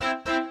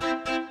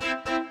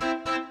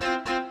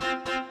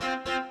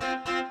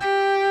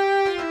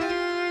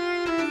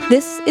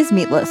This is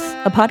Meatless,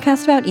 a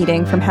podcast about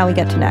eating from how we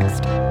get to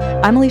next.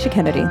 I'm Alicia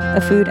Kennedy, a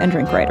food and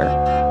drink writer.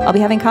 I'll be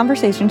having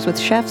conversations with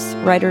chefs,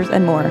 writers,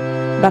 and more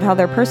about how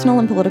their personal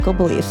and political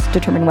beliefs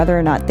determine whether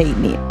or not they eat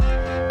meat.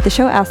 The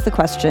show asks the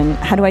question,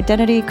 how do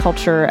identity,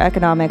 culture,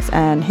 economics,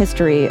 and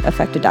history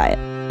affect a diet?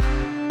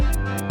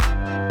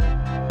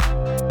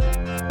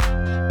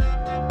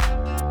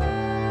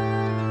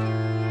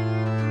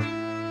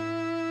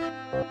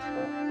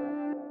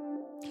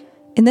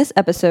 In this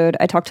episode,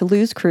 I talked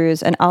to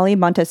Cruz and Ollie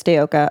Montes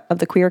of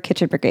the Queer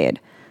Kitchen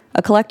Brigade,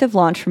 a collective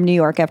launched from New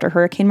York after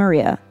Hurricane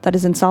Maria that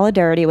is in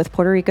solidarity with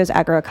Puerto Rico's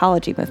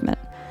agroecology movement.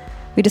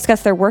 We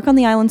discussed their work on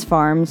the island's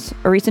farms,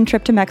 a recent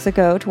trip to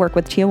Mexico to work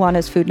with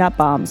Tijuana's Food Not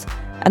Bombs,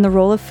 and the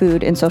role of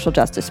food in social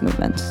justice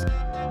movements.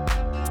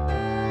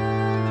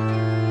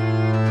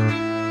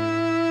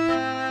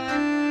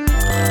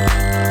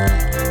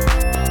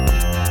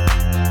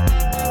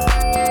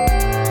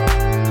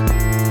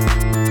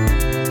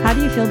 How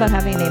do you feel about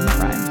having a name that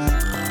rhymes?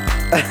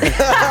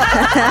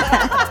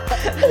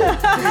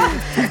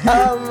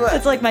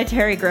 It's like my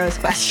Terry Gross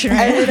question.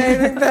 Right? I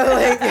think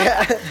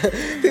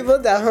that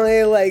people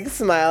definitely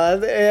smile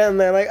at it and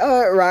they're like,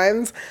 oh, it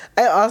rhymes.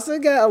 I also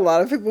get a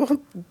lot of people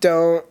who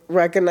don't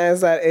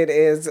recognize that it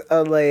is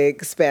a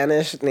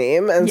Spanish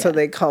name, and so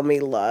they call me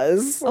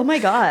Luz. Oh my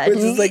god, which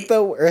is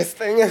the worst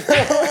thing in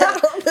the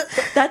world.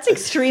 That's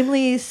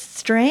extremely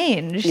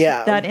strange.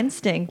 Yeah, that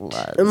instinct.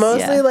 Luz.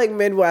 Mostly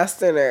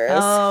Midwesterners.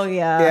 Oh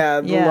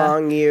yeah, the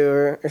long U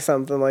or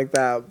something like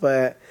that,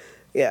 but.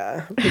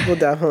 Yeah, people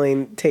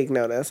definitely take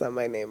notice on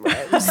my name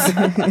rhymes.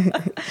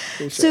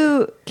 Sure.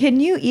 So, can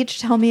you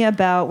each tell me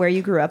about where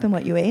you grew up and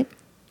what you ate?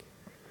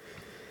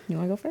 You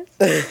want to go first?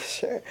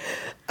 Sure.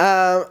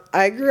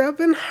 I grew up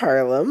in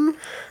Harlem,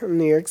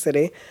 New York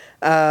City.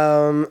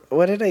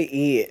 What did I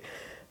eat?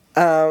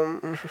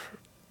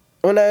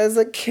 When I was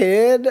a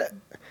kid,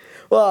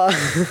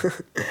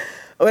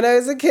 when I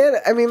was a kid,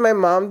 my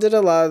mom did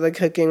a lot of the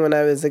cooking when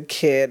I was a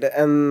kid,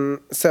 and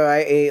so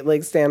I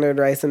ate standard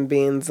rice and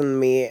beans and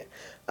meat,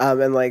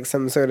 and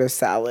some sort of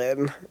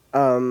salad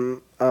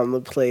on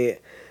the plate.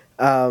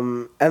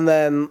 And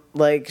then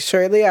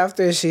shortly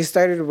after she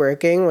started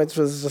working, which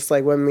was just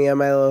when me and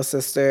my little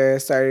sister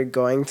started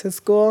going to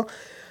school,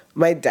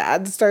 my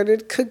dad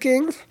started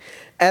cooking,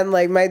 and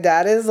my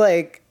dad is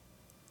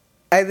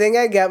I think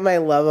I get my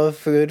love of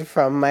food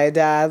from my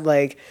dad.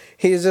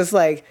 He's just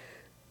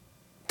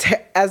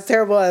as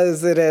terrible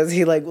as it is,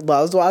 he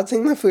loves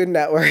watching the Food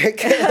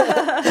Network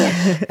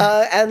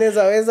and is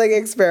always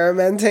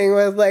experimenting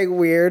with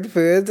weird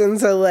foods, and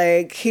so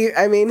he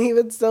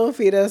would still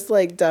feed us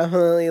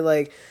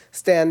definitely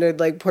standard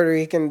Puerto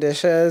Rican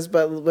dishes,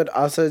 but would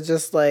also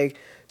just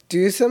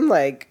do some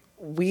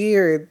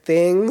weird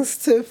things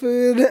to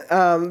food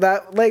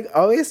that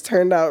always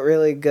turned out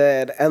really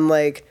good. And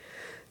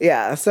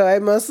yeah, so I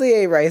mostly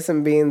ate rice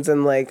and beans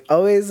and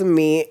always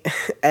meat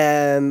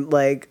and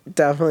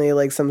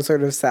definitely some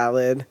sort of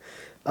salad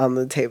on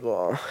the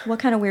table. What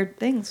kind of weird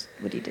things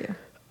would he do?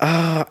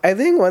 I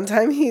think one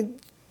time he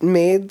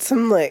made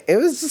some it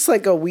was just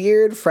a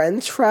weird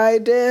French fry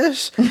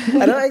dish.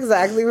 I don't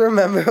exactly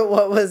remember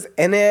what was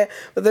in it,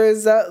 but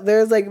there's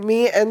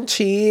meat and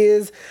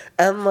cheese,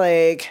 and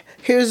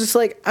he was just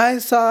I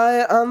saw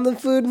it on the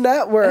Food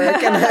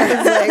Network, and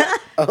I was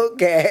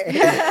okay,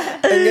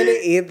 I'm gonna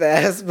eat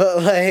this, but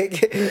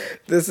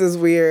this is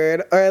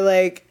weird.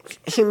 Or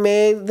he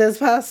made this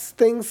past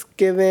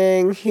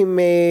Thanksgiving, he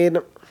made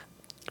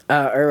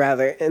or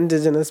rather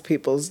Indigenous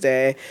Peoples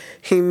Day,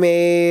 he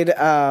made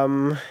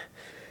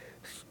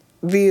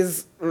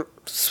these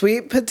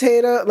sweet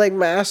potato,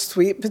 mashed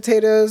sweet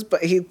potatoes,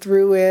 but he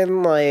threw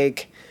in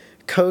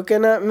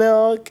coconut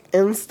milk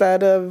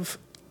instead of,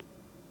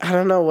 I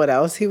don't know what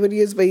else he would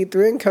use, but he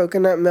threw in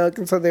coconut milk,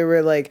 and so they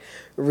were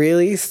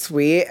really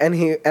sweet,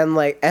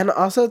 and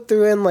also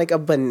threw in a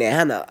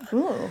banana.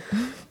 Ooh.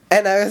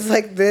 And I was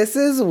this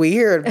is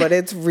weird, but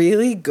it's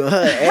really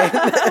good.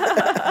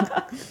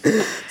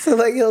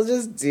 So he'll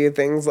just do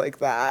things like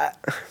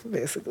that,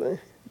 basically.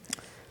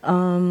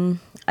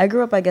 I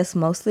grew up, I guess,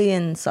 mostly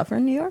in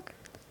Suffern, New York,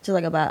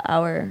 just about an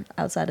hour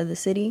outside of the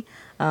city.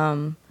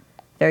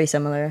 Very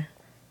similar.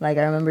 I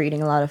remember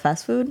eating a lot of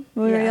fast food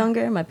when we were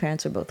younger. My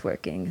parents were both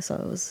working, so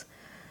it was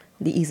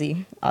the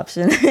easy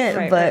option.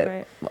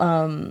 Right.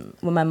 When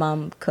my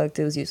mom cooked,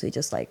 it was usually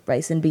just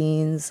rice and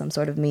beans, some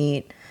sort of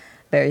meat,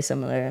 very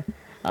similar.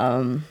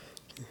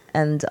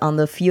 And on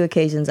the few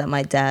occasions that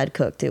my dad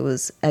cooked, it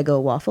was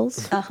Eggo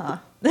waffles. Uh-huh.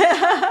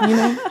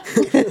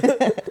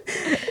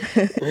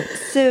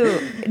 So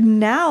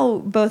now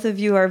both of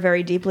you are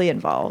very deeply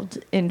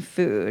involved in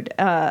food.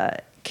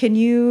 Can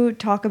you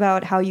talk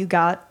about how you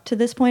got to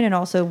this point and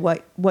also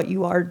what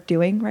you are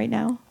doing right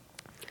now?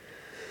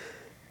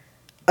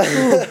 I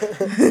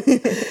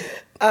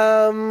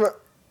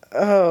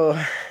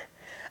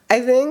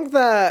think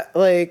that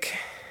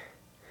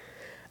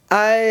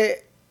I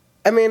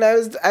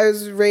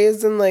was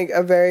raised in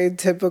a very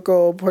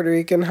typical Puerto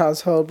Rican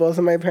household. Both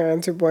of my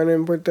parents were born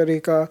in Puerto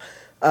Rico.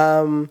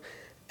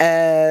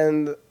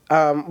 And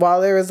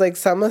while there was like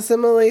some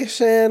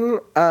assimilation,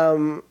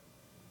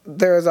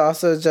 there was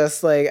also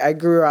just like I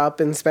grew up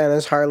in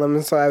Spanish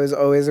Harlem, so I was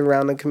always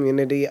around a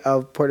community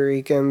of Puerto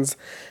Ricans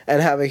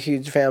and have a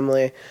huge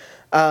family.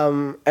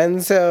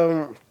 And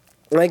so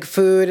like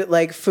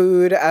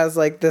food as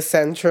like the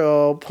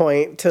central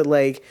point to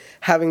like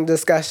having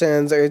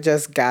discussions or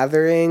just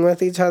gathering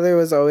with each other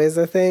was always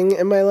a thing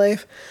in my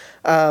life.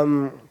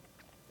 And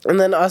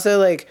then also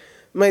like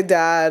my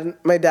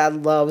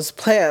dad loves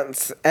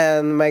plants,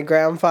 and my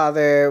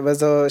grandfather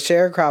was a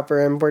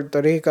sharecropper in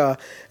Puerto Rico,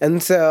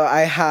 and so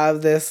I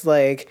have this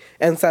like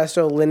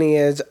ancestral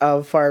lineage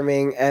of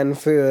farming and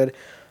food.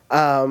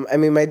 I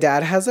mean, my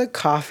dad has a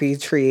coffee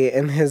tree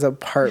in his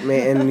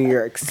apartment in New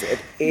York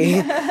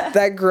City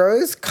that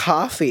grows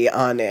coffee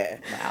on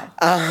it.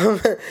 Wow.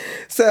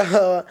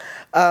 So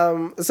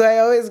I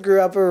always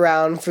grew up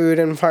around food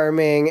and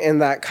farming in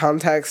that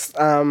context.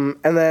 And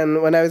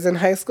then when I was in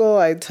high school,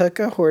 I took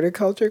a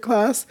horticulture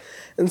class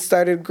and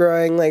started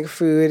growing like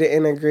food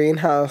in a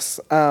greenhouse,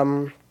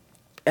 and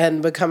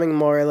becoming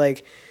more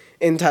like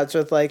in touch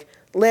with like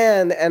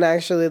land and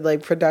actually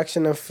like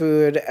production of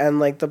food and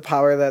like the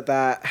power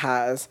that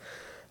has.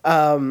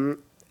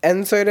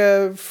 And sort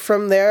of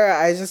from there,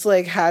 I just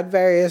like had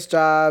various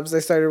jobs. I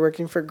started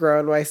working for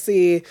Grow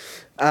NYC,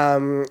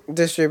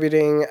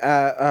 distributing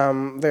at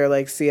their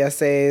like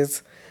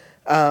CSAs,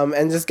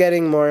 and just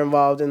getting more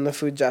involved in the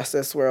food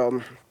justice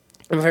world.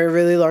 And for a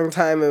really long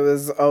time, it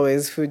was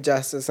always food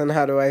justice and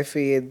how do I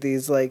feed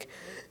these like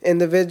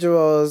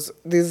individuals,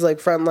 these like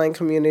frontline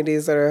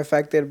communities that are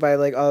affected by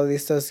like all of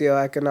these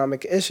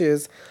socioeconomic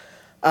issues.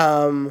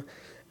 And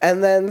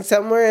then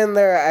somewhere in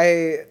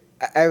there,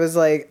 I was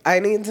like, I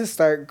need to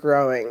start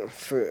growing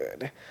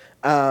food.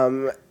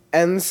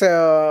 And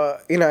so,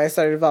 you know, I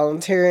started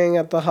volunteering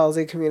at the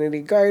Halsey Community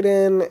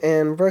Garden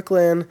in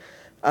Brooklyn,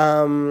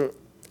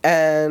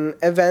 and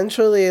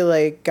eventually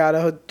like got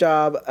a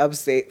job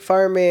upstate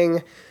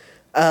farming,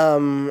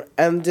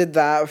 and did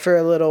that for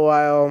a little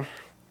while.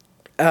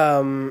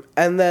 And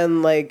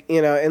then, like,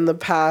 you know, in the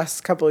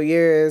past couple of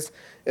years,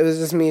 it was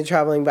just me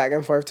traveling back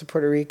and forth to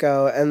Puerto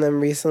Rico. And then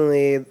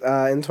recently, in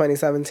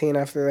 2017,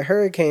 after the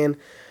hurricane,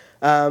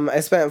 I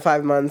spent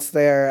 5 months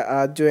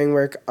there doing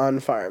work on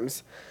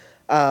farms.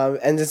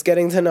 And just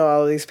getting to know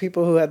all of these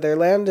people who had their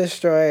land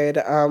destroyed.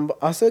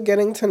 Also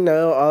getting to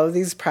know all of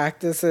these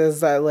practices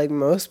that, like,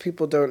 most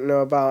people don't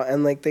know about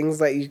and, like, things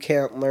that you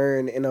can't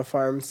learn in a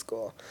farm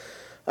school.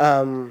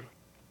 And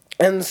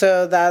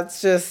so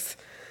that's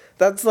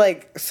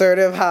like sort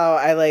of how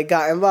I like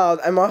got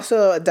involved. I'm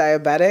also a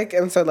diabetic,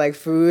 and so like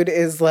food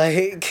is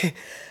like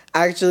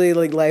actually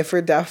like life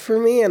or death for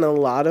me in a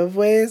lot of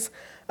ways.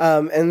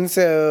 And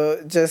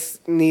so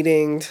just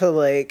needing to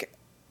like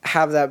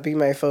have that be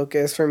my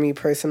focus for me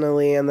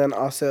personally, and then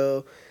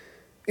also,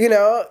 you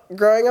know,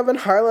 growing up in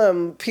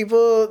Harlem,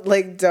 people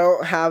like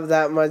don't have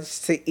that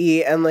much to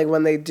eat, and like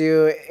when they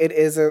do, it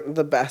isn't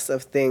the best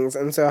of things.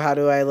 And so how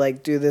do I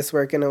like do this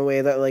work in a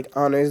way that like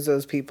honors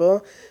those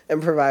people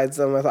and provides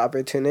them with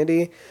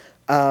opportunity,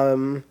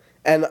 and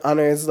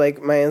honors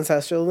like my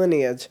ancestral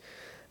lineage.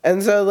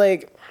 And so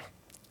like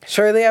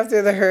shortly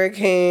after the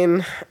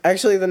hurricane,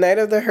 actually the night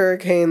of the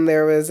hurricane,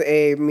 there was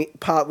a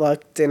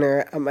potluck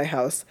dinner at my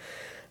house.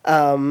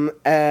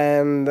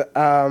 And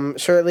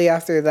shortly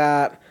after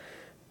that,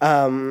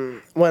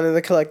 one of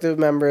the collective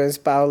members,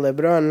 Pao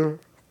Lebron,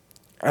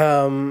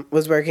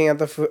 was working at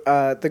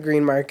the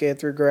green market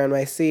through Grow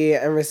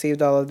NYC and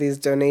received all of these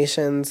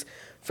donations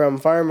from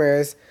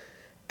farmers.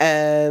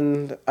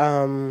 And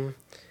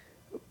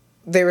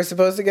they were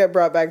supposed to get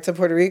brought back to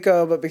Puerto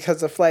Rico, but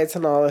because of flights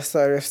and all this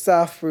sort of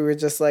stuff, we were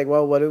just like,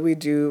 well, what do we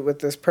do with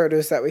this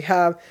produce that we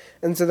have?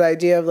 And so the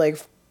idea of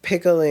like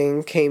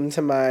pickling came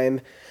to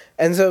mind.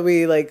 And so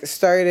we like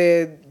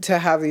started to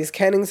have these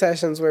canning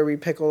sessions where we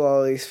pickled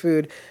all these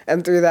food.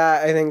 And through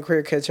that, I think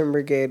Queer Kitchen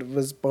Brigade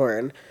was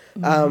born.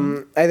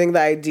 Mm-hmm. I think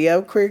the idea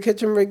of Queer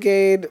Kitchen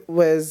Brigade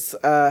was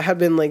had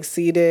been like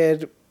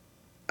seeded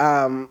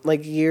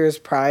like years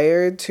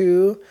prior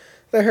to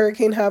the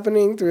hurricane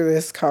happening through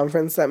this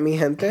conference that Mi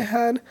Gente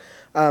had,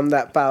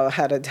 that Pao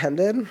had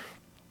attended.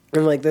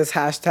 And like this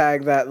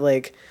hashtag that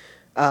like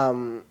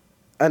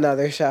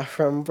another chef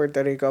from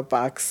Puerto Rico,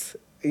 Pax,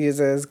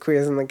 uses,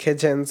 Queers in the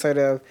Kitchen, sort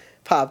of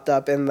popped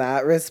up in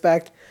that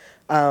respect.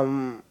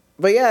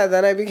 But yeah,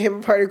 then I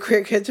became part of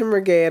Queer Kitchen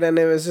Brigade, and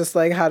it was just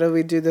like, how do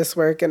we do this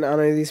work and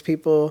honor these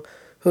people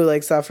who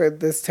like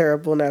suffered this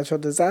terrible natural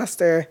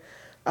disaster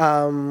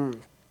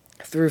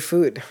through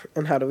food,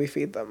 and how do we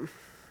feed them?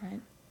 Right.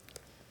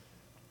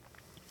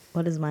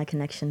 What is my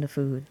connection to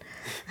food?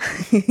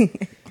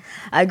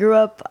 I grew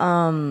up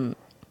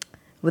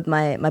with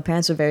my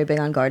parents were very big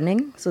on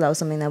gardening, so that was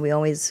something that we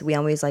always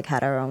like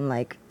had our own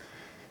like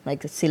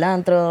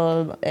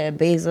cilantro,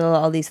 basil,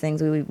 all these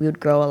things. We would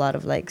grow a lot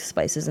of like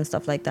spices and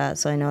stuff like that.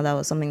 So I know that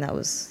was something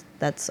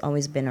that's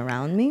always been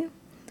around me.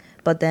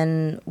 But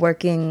then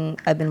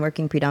I've been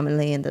working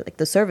predominantly in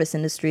the service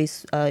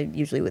industries,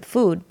 usually with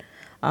food.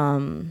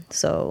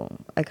 So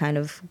I kind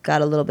of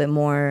got a little bit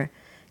more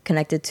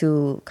connected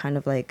to kind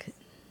of like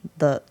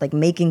the like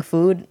making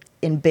food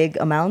in big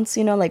amounts,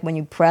 you know, like when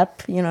you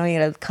prep, you know, you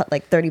gotta cut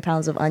like 30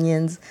 pounds of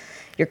onions,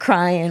 you're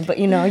crying, but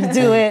you know, you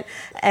do it.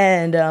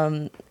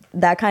 And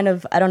that kind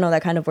of, I don't know,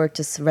 that kind of work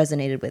just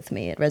resonated with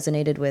me. It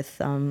resonated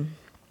with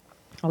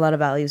a lot of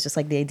values, just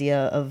like the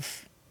idea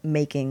of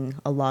making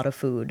a lot of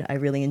food. I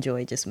really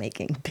enjoy just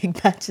making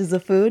big batches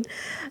of food.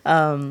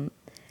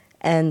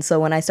 And so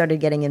when I started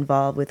getting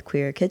involved with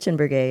Queer Kitchen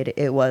Brigade,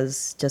 it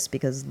was just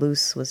because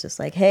Luz was just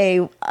like, hey,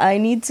 we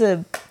need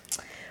to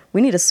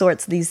sort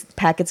these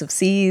packets of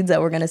seeds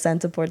that we're going to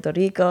send to Puerto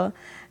Rico.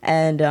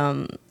 And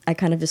I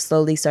kind of just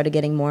slowly started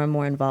getting more and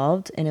more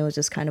involved. And it was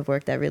just kind of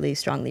work that really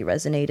strongly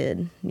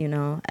resonated, you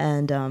know.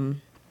 And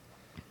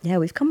yeah,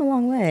 we've come a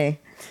long way.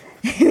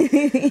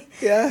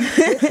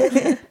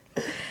 Yeah.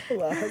 A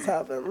lot has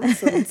happened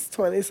since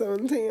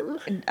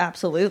 2017.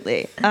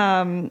 Absolutely.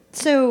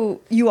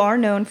 So you are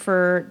known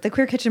for, the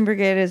Queer Kitchen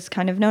Brigade is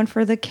kind of known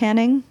for the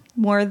canning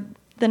more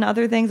than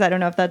other things. I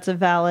don't know if that's a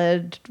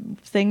valid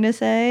thing to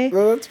say.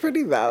 Well, that's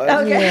pretty valid.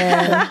 Okay.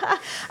 Yeah.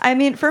 I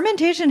mean,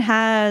 fermentation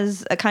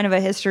has a kind of a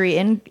history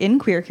in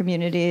queer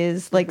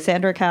communities. Like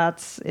Sandra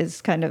Katz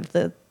is kind of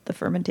the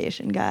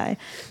fermentation guy.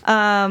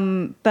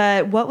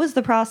 But what was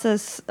the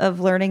process of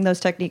learning those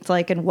techniques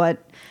like, and what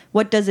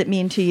does it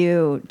mean to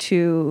you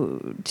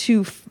to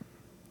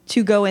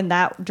go in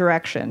that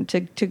direction,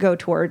 to go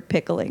toward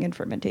pickling and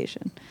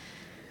fermentation?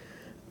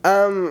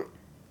 I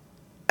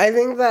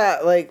think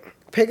that like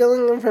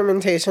pickling and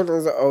fermentation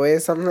is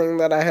always something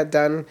that I had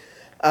done,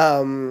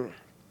 or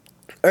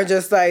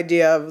just the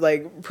idea of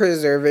like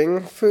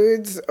preserving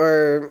foods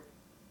or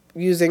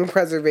using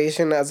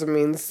preservation as a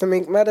means to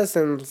make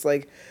medicines.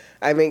 Like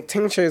I make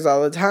tinctures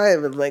all the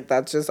time, and like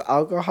that's just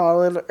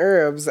alcohol and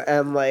herbs,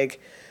 and like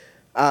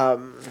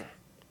and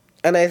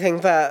I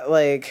think that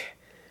like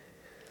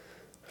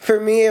for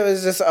me it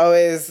was just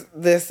always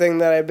this thing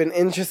that I've been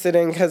interested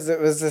in, because it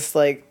was this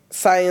like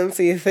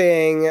science-y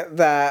thing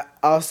that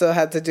also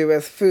had to do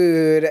with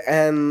food.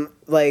 And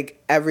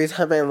like every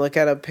time I look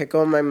at a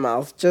pickle, my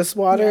mouth just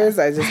waters.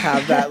 Yeah. I just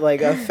have that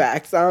like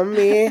effect on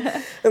me.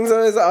 And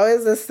so it's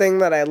always this thing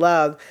that I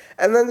love.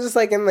 And then just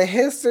like in the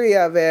history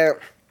of it,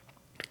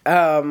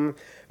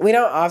 we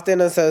don't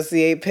often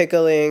associate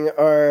pickling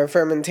or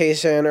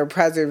fermentation or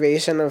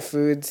preservation of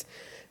foods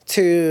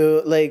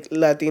to like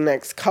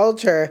Latinx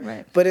culture,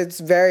 right. But it's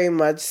very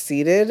much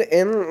seated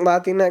in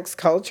Latinx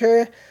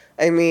culture.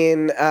 I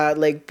mean,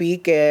 like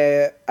pique,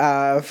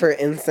 for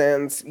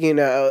instance, you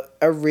know,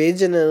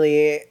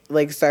 originally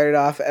like started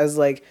off as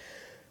like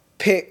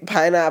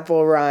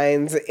pineapple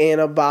rinds in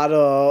a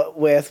bottle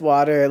with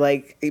water,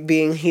 like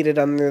being heated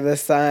under the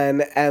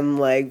sun and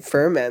like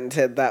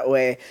fermented that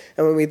way.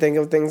 And when we think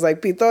of things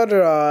like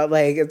pitorro,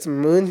 like it's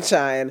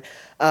moonshine.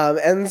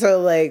 And so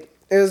like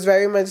it was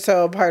very much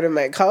so a part of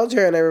my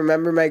culture. And I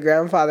remember my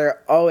grandfather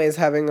always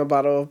having a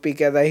bottle of pique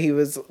that he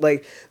was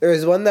like, there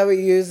was one that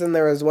we used and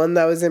there was one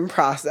that was in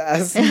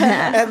process.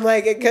 And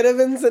like it could have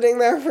been sitting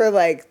there for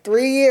like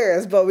 3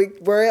 years, but we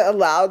weren't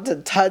allowed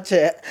to touch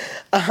it.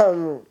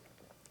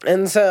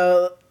 And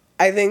so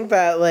I think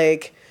that,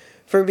 like,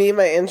 for me,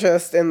 my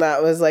interest in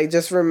that was, like,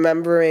 just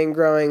remembering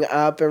growing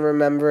up and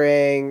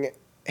remembering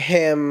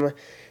him,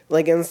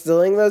 like,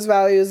 instilling those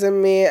values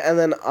in me. And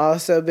then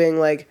also being,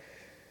 like,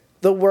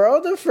 the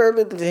world of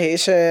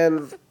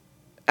fermentation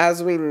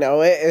as we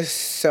know it is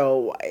so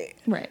white.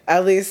 Right.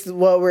 At least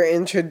what we're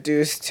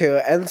introduced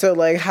to. And so,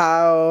 like,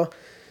 how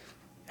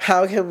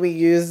can we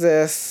use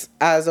this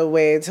as a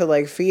way to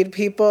like feed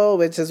people,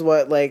 which is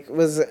what like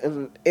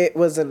it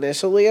was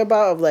initially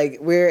about, of like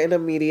we're in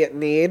immediate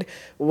need,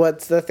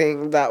 what's the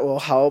thing that will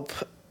help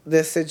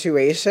this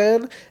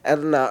situation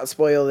and not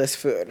spoil this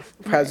food,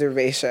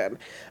 preservation.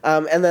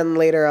 And then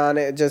later on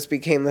it just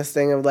became this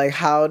thing of like,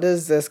 how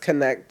does this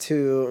connect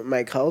to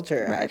my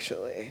culture,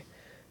 actually?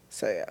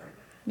 So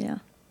yeah.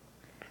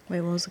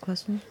 Wait, what was the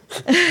question?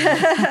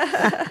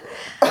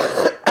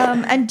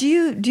 And do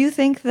you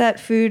think that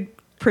food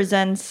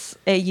presents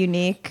a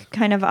unique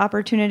kind of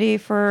opportunity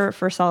for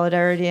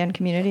solidarity and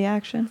community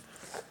action?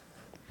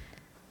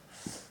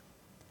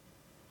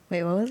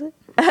 Wait, what was it?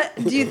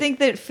 Do you think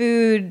that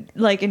food,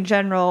 like in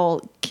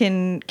general,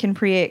 can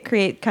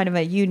create kind of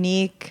a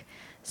unique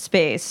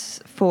space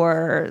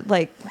for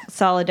like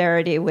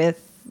solidarity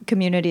with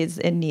communities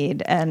in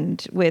need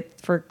and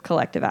for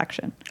collective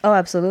action? Oh,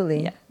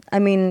 absolutely. Yeah. I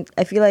mean,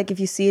 I feel like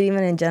if you see it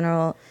even in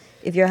general,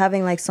 if you're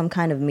having like some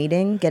kind of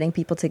meeting, getting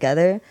people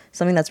together,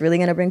 something that's really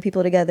going to bring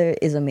people together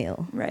is a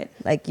meal. Right.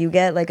 Like you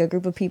get like a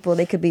group of people,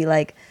 they could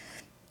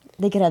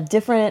have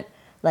different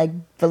like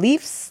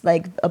beliefs,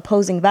 like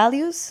opposing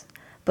values.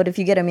 But if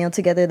you get a meal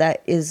together,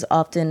 that is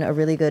often a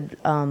really good,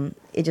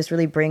 it just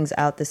really brings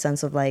out the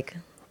sense of like,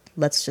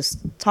 let's just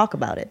talk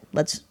about it.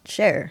 Let's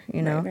share,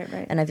 you know?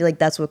 Right. And I feel like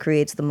that's what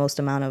creates the most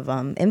amount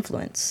of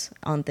influence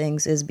on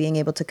things, is being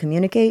able to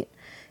communicate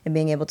and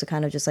being able to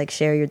kind of just like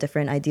share your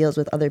different ideals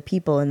with other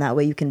people. And that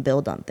way you can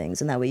build on things,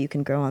 and that way you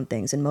can grow on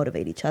things and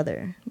motivate each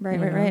other.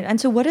 Right.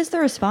 And so what has the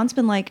response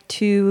been like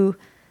to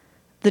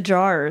the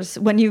jars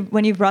when you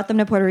brought them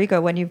to Puerto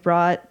Rico, when you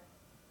brought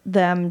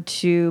them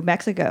to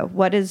Mexico?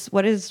 What is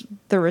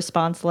the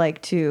response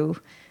like to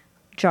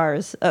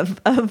jars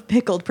of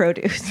pickled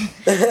produce?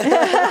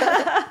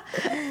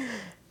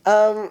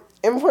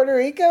 In Puerto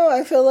Rico,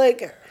 I feel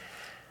like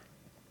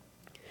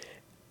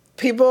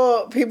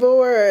people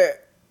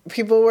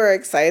were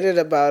excited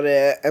about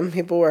it, and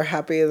people were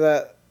happy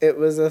that it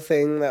was a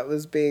thing that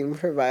was being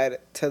provided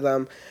to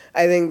them.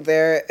 I think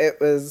there it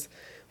was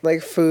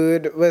like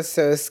food was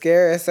so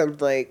scarce,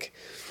 and like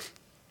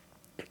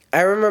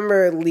I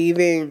remember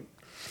leaving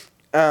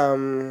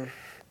Puerto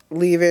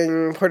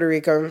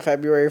Rico in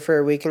February for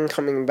a week and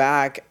coming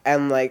back,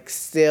 and like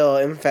still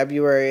in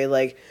February,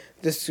 like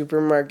the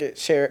supermarket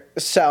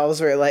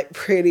shelves were like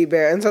pretty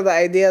bare. And so the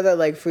idea that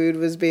like food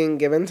was being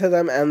given to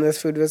them and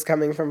this food was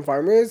coming from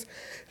farmers,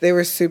 they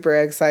were super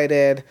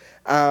excited.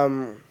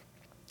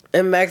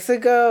 In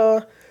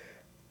Mexico,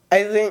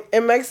 I think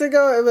in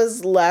Mexico it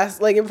was less,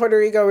 like in Puerto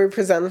Rico we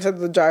presented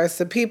the jars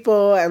to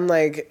people, and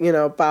like, you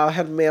know, Pao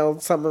had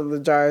mailed some of the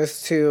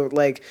jars to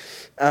like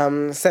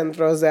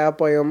Centros de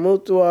Apoyo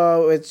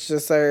Mutuo, which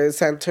just are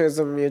centers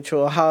of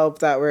mutual help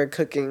that were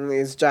cooking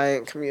these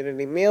giant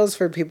community meals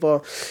for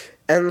people.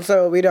 And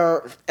so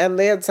and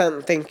they had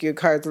sent thank you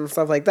cards and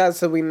stuff like that,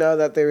 so we know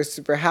that they were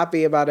super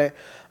happy about it.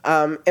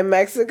 In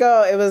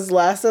Mexico, it was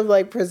less of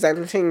like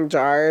presenting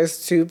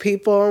jars to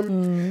people.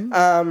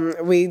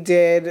 We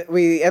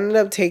ended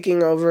up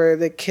taking over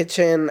the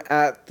kitchen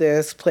at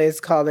this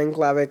place called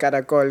Enclave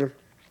Caracol.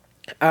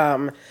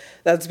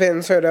 That's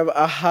been sort of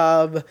a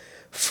hub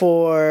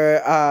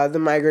for the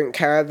migrant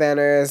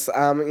caravanners.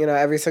 You know,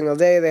 every single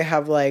day they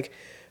have like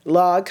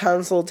law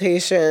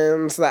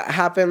consultations that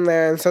happen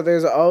there, and so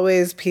there's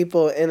always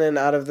people in and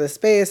out of the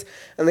space,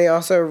 and they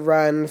also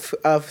run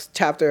a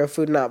chapter of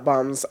Food Not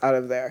Bombs out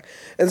of there.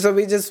 And so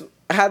we just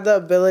had the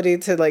ability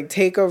to like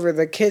take over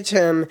the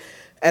kitchen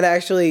and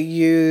actually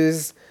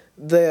use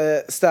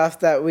the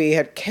stuff that we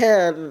had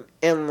canned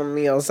in the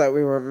meals that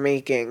we were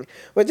making,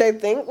 which I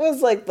think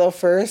was like the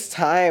first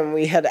time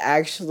we had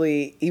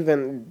actually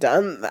even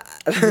done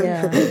that.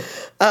 Yeah.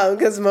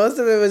 Because most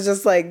of it was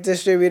just like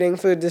distributing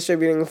food,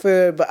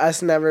 but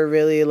us never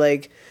really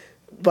like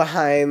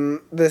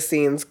behind the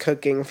scenes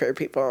cooking for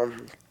people.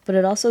 But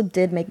it also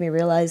did make me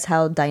realize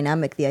how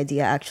dynamic the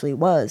idea actually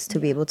was to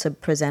be able to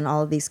present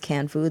all of these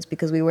canned foods,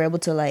 because we were able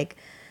to like,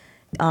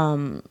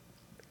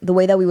 the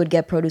way that we would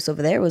get produce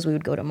over there was we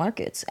would go to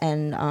markets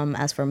and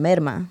ask for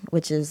merma,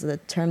 which is the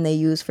term they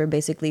use for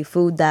basically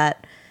food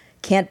that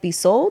can't be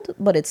sold,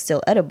 but it's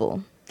still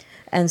edible.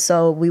 And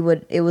so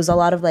it was a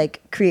lot of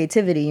like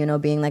creativity, you know,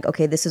 being like,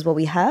 okay, this is what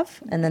we have,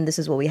 and then this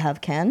is what we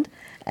have canned.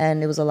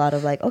 And it was a lot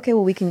of like, okay,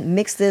 well, we can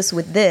mix this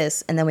with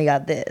this, and then we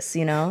got this,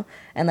 you know?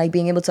 And like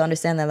being able to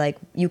understand that like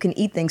you can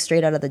eat things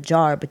straight out of the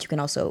jar, but you can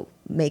also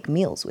make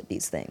meals with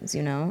these things,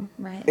 you know?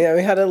 Right. Yeah,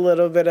 we had a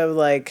little bit of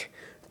like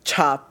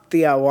chop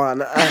the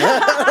ajuana.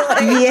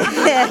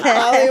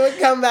 Yeah. Ollie would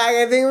come back.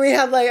 I think we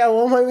had like, at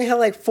one point we had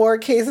like 4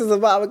 cases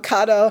of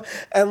avocado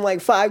and like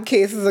 5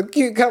 cases of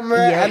cucumber.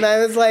 Yeah. And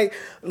I was like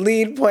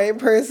lead point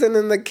person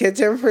in the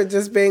kitchen for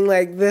just being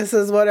like, this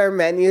is what our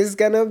menu's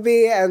gonna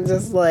be. And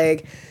just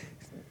like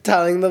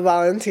telling the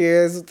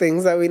volunteers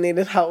things that we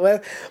needed help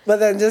with.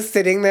 But then just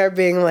sitting there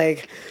being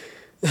like,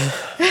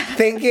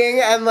 thinking,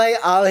 and like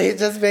Ollie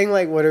just being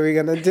like, what are we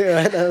gonna do?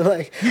 And I'm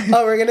like,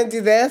 oh, we're gonna do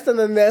this and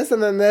then this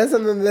and then this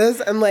and then this.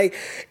 And like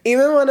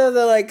even one of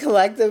the like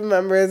collective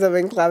members of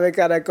Enclave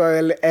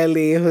Caracol,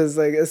 Ellie, who's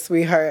like a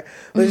sweetheart,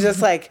 was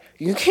just like,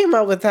 you came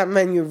up with that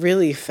menu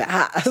really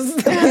fast.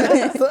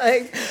 It's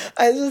like,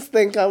 I just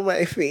think on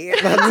my feet.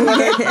 That's what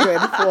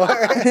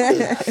I'm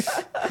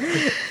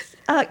good for.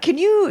 Can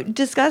you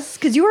discuss,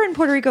 because you were in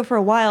Puerto Rico for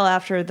a while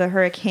after the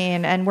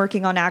hurricane and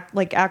working on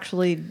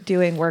actually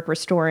doing work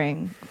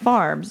restoring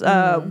farms.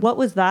 What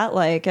was that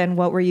like, and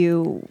what were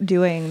you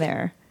doing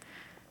there?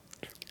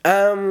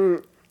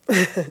 It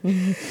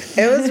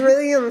was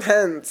really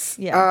intense.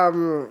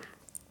 Yeah.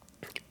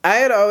 I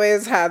had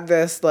always had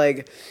this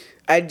like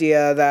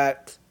idea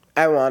that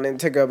I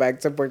wanted to go back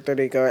to Puerto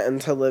Rico and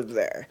to live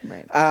there.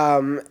 Right.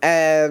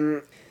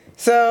 And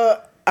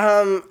so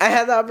I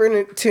had the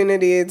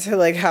opportunity to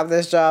like have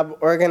this job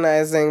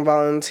organizing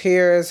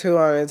volunteers who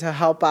wanted to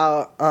help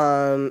out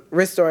on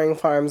restoring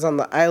farms on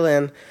the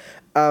island.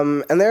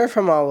 And they were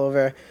from all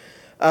over.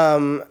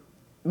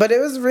 But it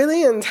was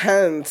really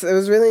intense. It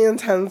was really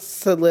intense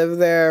to live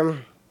there.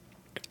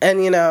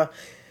 And, you know,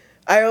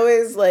 I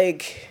always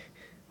like,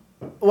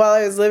 while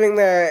I was living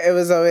there, it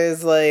was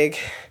always like,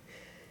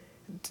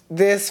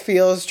 this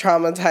feels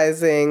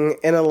traumatizing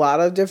in a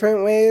lot of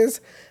different ways.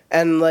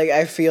 And, like,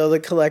 I feel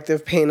the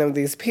collective pain of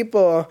these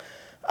people.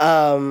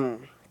 And,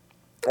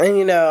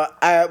 you know,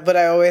 but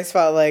I always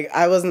felt like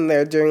I wasn't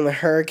there during the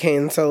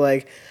hurricane, so,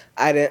 like,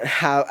 I didn't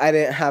have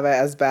it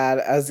as bad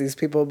as these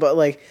people. But,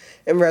 like,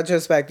 in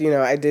retrospect, you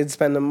know, I did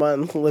spend a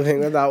month living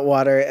without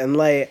water and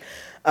light.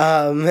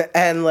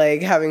 And,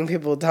 like, having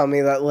people tell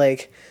me that,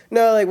 like,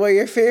 no, like, what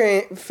you're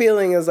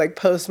feeling is, like,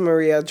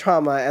 post-Maria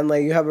trauma, and,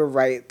 like, you have a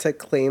right to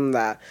claim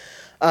that.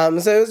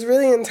 So it was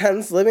really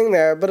intense living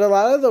there. But a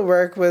lot of the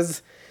work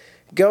was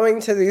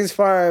going to these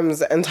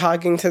farms and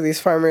talking to these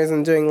farmers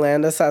and doing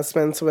land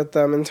assessments with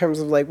them in terms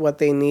of like what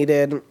they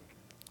needed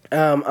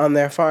on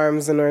their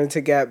farms in order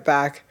to get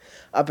back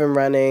up and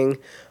running,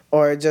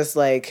 or just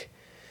like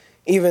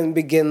even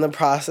begin the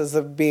process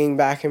of being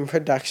back in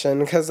production,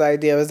 because the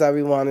idea was that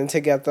we wanted to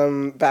get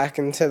them back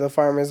into the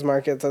farmers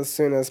markets as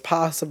soon as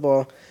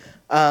possible,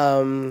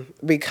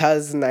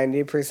 because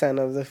 90%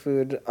 of the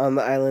food on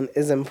the island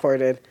is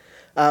imported.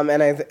 And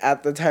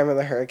at the time of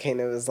the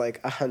hurricane, it was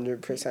like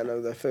 100%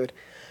 of the food.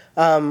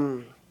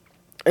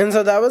 And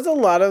so that was a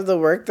lot of the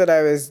work that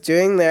I was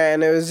doing there.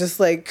 And it was just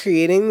like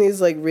creating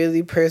these like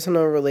really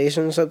personal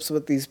relationships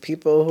with these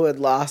people who had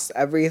lost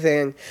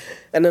everything.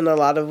 And in a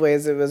lot of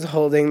ways, it was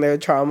holding their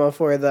trauma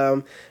for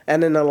them.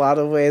 And in a lot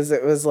of ways,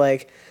 it was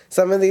like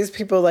some of these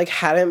people like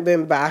hadn't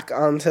been back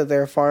onto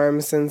their farm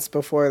since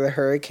before the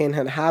hurricane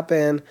had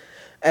happened.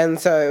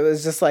 And so it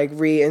was just like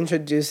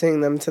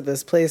reintroducing them to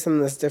this place in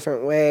this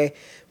different way.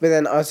 But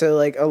then also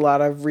like a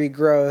lot of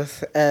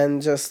regrowth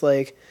and just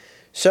like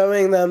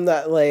showing them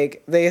that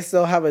like they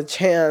still have a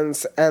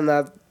chance and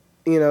that,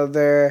 you know,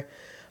 their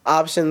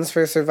options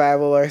for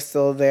survival are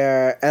still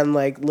there, and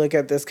like look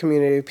at this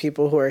community of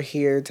people who are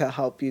here to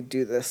help you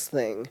do this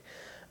thing.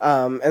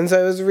 And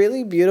so it was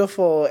really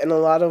beautiful in a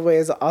lot of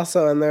ways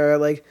also, and there are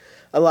like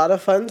a lot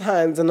of fun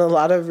times and a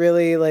lot of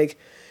really like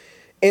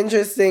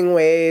interesting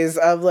ways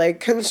of like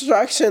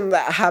construction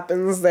that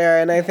happens there.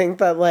 And I think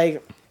that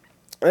like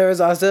there was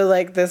also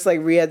like this like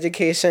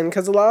re-education,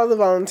 because a lot of the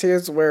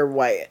volunteers were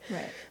white.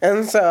 Right.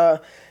 And so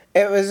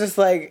it was just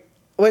like,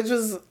 which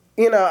was,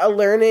 you know, a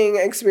learning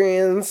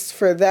experience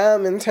for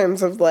them in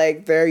terms of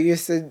like they're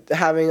used to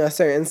having a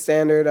certain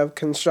standard of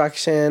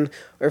construction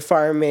or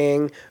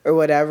farming or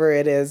whatever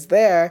it is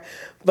there.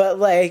 But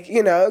like,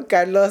 you know,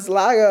 Carlos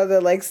Lago, the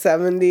like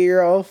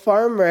 70-year-old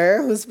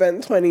farmer who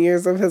spent 20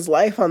 years of his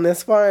life on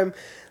this farm,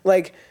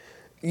 like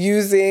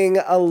using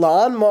a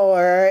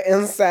lawnmower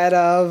instead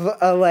of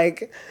a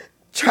like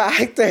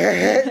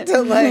tractor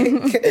to like,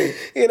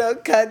 you know,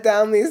 cut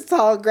down these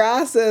tall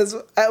grasses.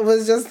 It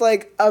was just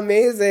like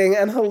amazing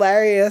and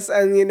hilarious.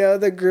 And, you know,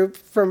 the group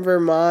from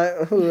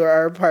Vermont who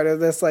are part of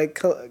this like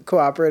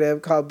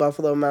cooperative called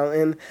Buffalo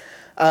Mountain,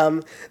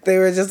 they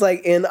were just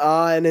like in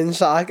awe and in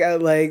shock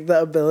at like the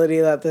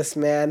ability that this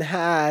man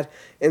had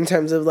in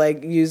terms of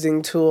like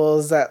using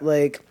tools that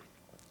like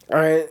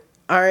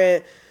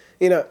aren't,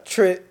 you know,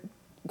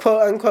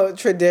 quote unquote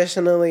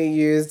traditionally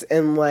used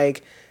in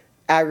like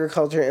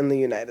agriculture in the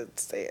United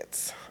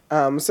States.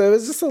 So it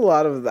was just a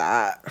lot of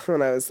that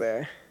when I was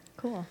there.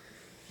 Cool.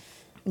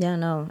 Yeah,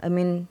 no, I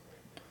mean,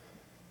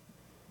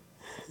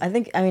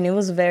 it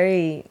was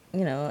very,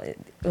 you know, it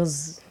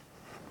was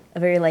a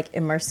very like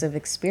immersive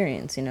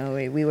experience, you know.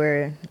 We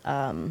were,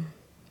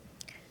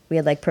 we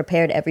had like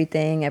prepared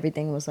everything.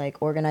 Everything was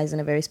like organized in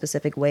a very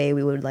specific way.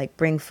 We would like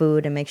bring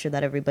food and make sure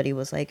that everybody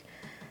was like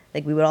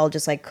we would all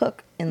just like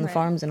cook in the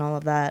farms and all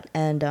of that,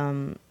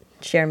 and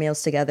share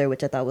meals together,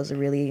 which I thought was a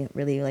really,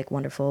 really like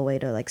wonderful way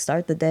to like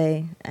start the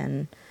day.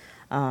 And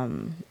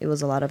it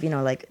was a lot of, you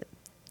know, like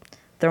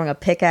throwing a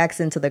pickaxe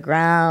into the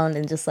ground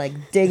and just like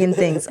digging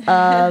things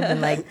up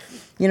and like,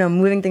 you know,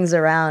 moving things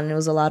around. And it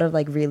was a lot of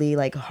like really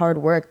like hard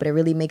work, but it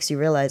really makes you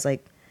realize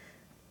like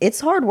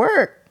it's hard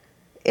work.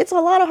 It's a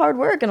lot of hard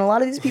work, and a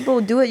lot of these people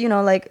do it, you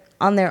know, like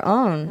on their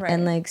own. Right.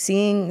 And like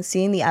seeing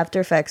the after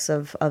effects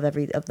of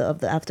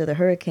the after the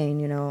hurricane,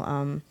 you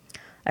know.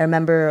 I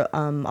remember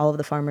all of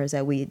the farmers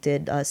that we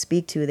did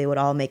speak to, they would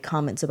all make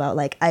comments about,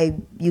 like, I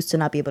used to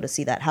not be able to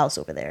see that house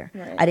over there.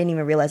 Right. I didn't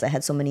even realize I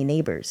had so many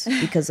neighbors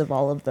because of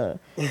all of the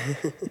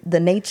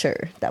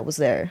nature that was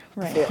there.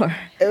 Right.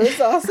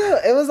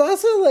 It was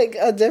also like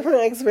a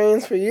different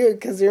experience for you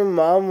because your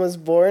mom was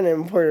born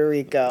in Puerto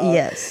Rico.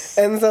 Yes.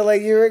 And so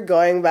like you were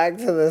going back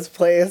to this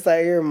place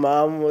that your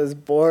mom was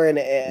born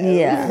in.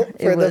 Yeah.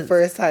 For the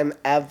first time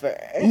ever.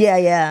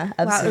 Yeah,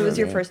 absolutely. Wow, it was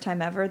your first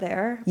time ever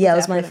there? Yeah, it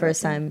was my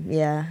first time.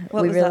 Yeah.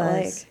 What was that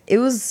like? It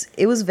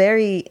was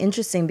very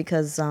interesting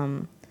because, you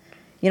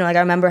know, like I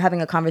remember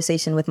having a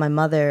conversation with my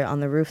mother on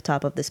the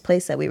rooftop of this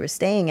place that we were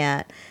staying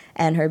at,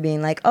 and her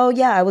being like, "Oh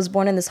yeah, I was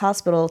born in this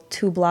hospital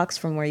 2 blocks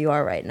from where you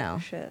are right now."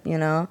 Shit. You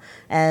know,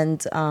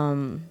 and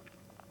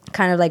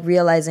kind of like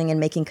realizing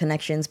and making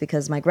connections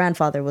because my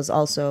grandfather was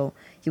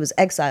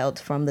exiled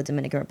from the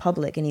Dominican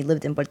Republic, and he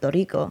lived in Puerto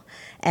Rico,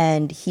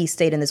 and he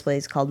stayed in this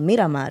place called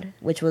Miramar,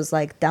 which was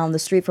like down the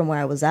street from where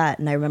I was at.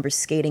 And I remember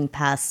skating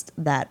past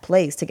that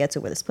place to get to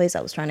where this place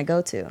I was trying to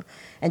go to,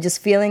 and just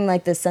feeling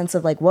like this sense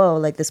of like, whoa,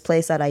 like this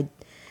place that I,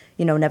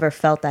 you know, never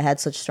felt I had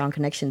such strong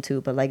connection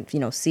to, but like, you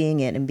know, seeing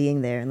it and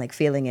being there and like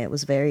feeling it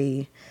was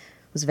very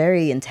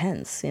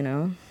intense, you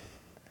know.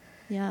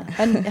 Yeah.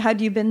 And had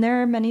you been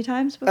there many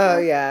times before? Oh,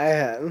 yeah, I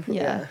have.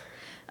 Yeah.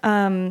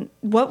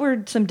 What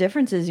were some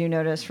differences you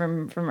noticed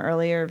from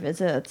earlier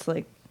visits?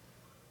 Like,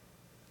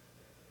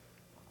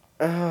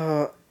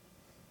 I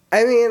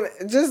mean,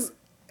 just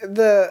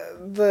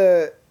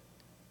the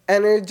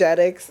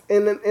energetics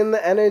in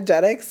the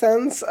energetic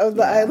sense of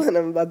the island.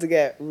 I'm about to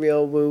get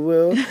real woo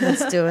woo.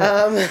 Let's do it.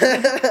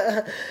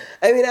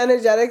 I mean,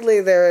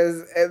 energetically,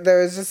 there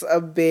was just a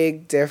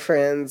big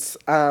difference.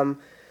 In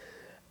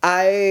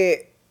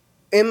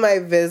my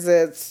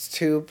visits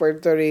to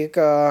Puerto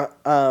Rico,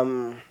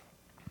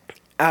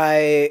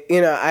 I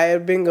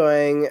had been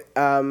going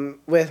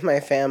with my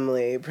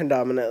family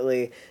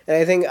predominantly, and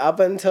I think up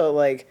until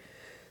like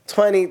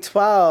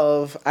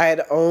 2012, I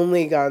had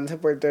only gone to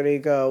Puerto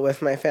Rico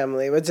with my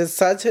family, which is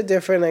such a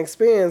different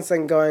experience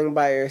than going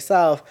by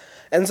yourself.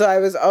 And so I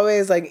was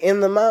always like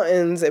in the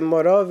mountains in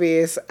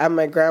Morovis at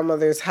my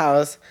grandmother's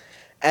house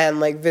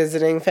and like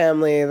visiting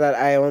family that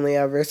I only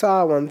ever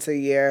saw once a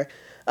year.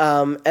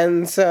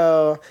 And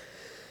so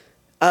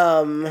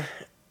going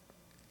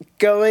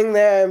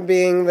there and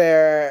being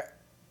there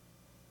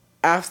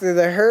after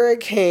the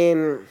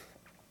hurricane,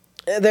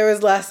 there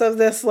was less of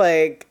this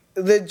like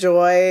the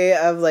joy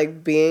of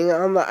like being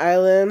on the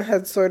island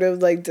had sort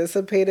of like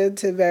dissipated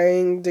to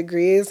varying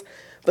degrees,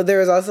 but there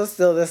was also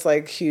still this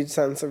like huge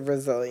sense of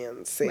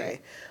resiliency.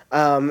 Right.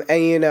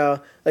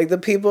 And like the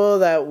people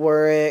that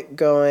weren't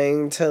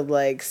going to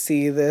like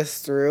see this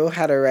through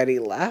had already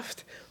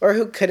left, or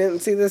who couldn't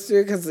see this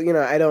through, because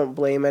I don't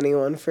blame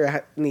anyone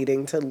for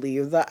needing to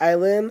leave the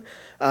island.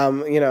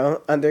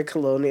 Under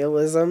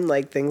colonialism,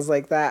 like things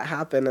like that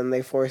happen and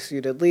they force you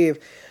to leave.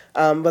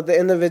 But the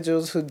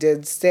individuals who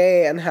did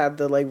stay and had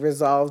the like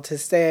resolve to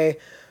stay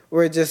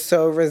were just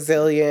so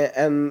resilient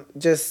and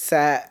just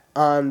set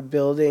on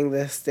building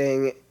this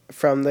thing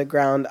from the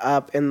ground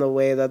up in the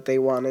way that they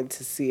wanted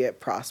to see it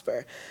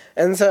prosper.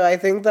 And so I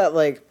think that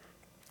like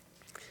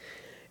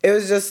it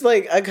was just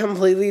like a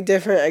completely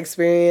different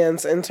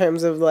experience in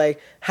terms of like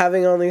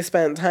having only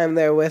spent time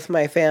there with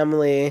my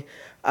family,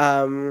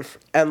 and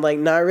like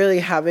not really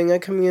having a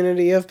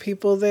community of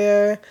people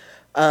there.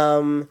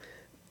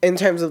 In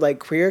terms of like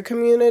queer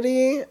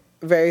community,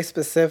 very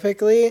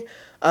specifically.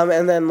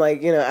 And then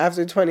like,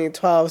 after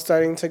 2012,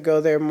 starting to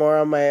go there more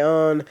on my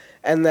own,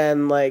 and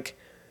then like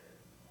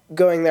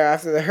going there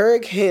after the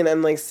hurricane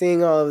and like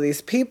seeing all of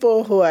these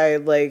people who I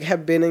like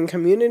have been in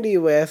community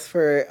with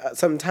for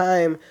some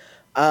time,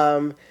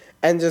 and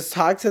just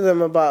talk to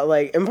them about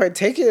like, in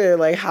particular,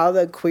 like how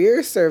the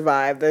queer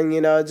survived. And,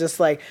 just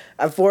like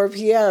at 4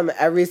 p.m.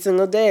 every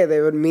single day, they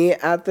would meet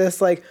at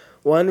this like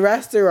one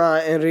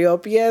restaurant in Rio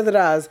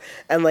Piedras,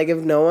 and like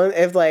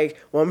if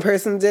like one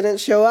person didn't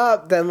show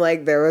up, then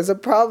like there was a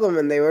problem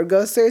and they would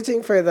go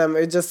searching for them.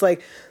 Or just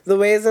like the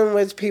ways in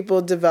which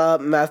people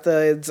develop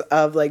methods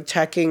of like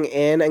checking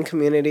in and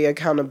community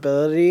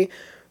accountability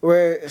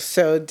were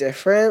so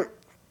different.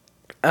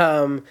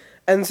 And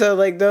so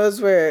like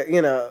those were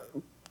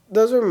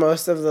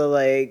most of the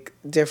like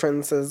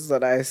differences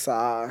that I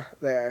saw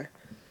there.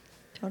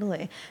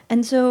 Totally.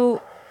 And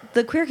so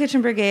the Queer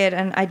Kitchen Brigade,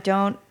 and I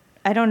don't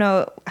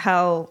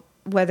know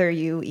whether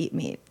you eat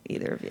meat,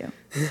 either of you.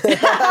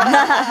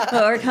 But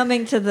we're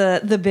coming to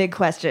the big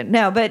question.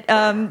 No, but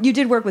you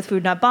did work with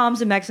Food Not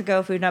Bombs in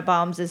Mexico. Food Not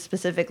Bombs is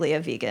specifically a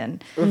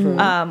vegan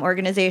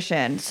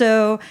organization.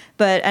 So,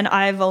 and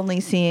I've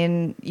only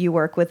seen you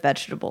work with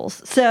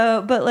vegetables.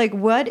 So, but like,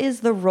 what is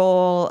the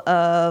role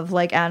of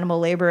like animal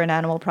labor and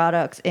animal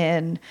products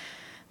in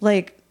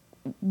like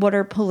what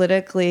are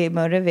politically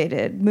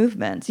motivated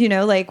movements?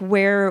 Like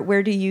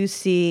where do you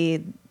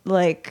see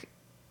like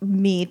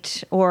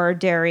meat or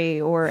dairy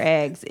or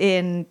eggs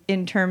in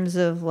terms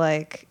of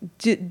like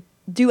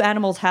do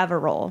animals have a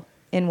role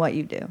in what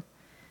you do?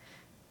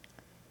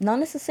 Not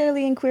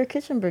necessarily in Queer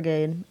Kitchen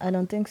Brigade. I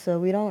don't think so.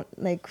 We don't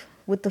like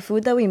with the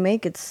food that we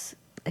make.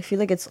 I feel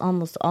like it's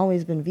almost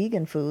always been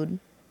vegan food.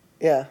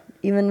 Yeah.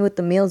 Even with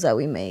the meals that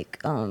we make,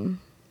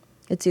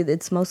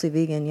 it's mostly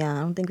vegan. Yeah, I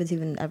don't think it's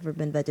even ever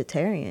been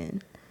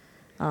vegetarian.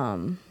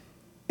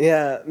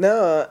 Yeah.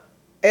 No.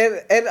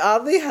 It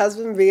oddly has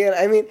been vegan.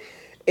 I mean,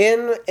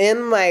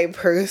 In my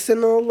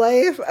personal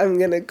life, I'm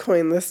going to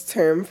coin this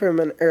term from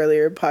an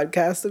earlier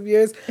podcast of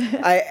yours.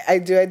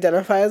 I do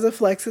identify as a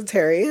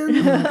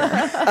flexitarian.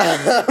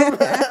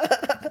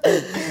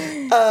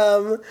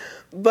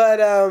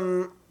 But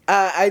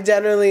I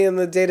generally in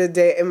my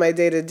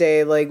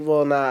day-to-day, like,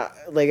 will not,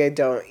 like, I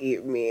don't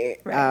eat meat.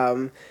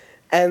 Right.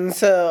 And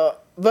so,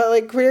 but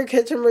like Queer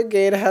Kitchen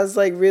Brigade has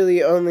like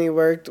really only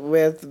worked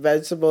with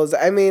vegetables.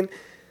 I mean,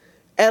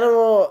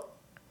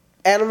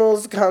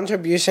 animals'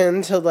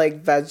 contribution to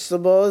like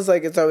vegetables,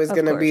 like it's always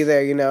going to be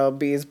there,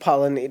 bees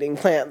pollinating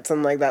plants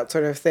and like that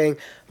sort of thing.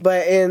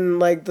 But in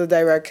like the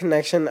direct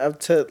connection up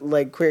to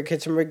like Queer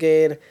Kitchen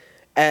Brigade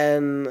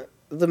and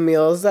the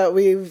meals that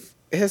we've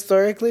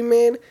historically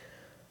made,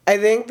 I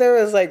think there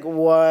was like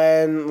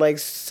one like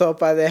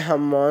sopa de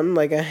jamon,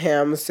 like a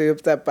ham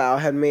soup that Bao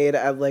had made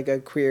at like a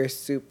queer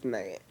soup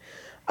night.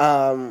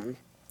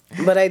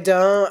 But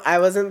I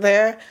wasn't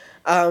there.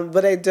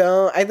 But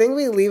I think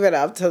we leave it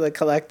up to the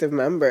collective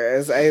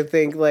members. I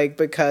think, like,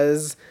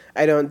 because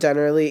I don't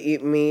generally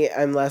eat meat,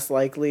 I'm less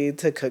likely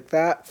to cook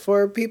that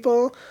for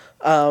people.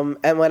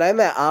 And when I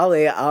met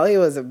Ollie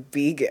was a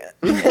vegan.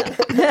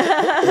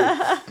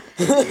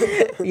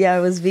 Yeah, I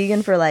was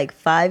vegan for like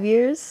 5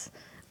 years,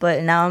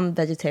 but now I'm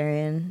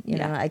vegetarian. You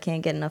know, I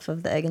can't get enough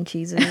of the egg and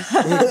cheeses.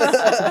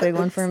 It's a big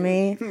one for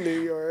me.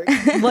 New York.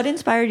 What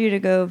inspired you to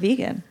go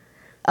vegan?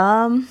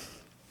 I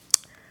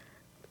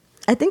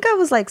think I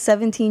was like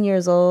 17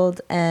 years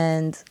old,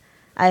 and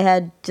I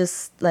had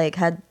just like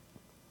had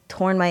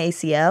torn my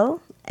ACL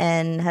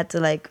and had to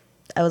like,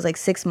 I was like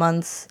 6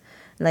 months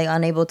like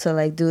unable to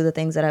like do the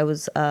things that I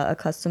was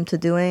accustomed to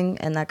doing,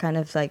 and that kind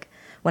of like,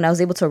 when I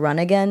was able to run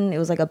again, it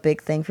was like a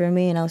big thing for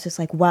me, and I was just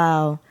like,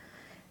 wow,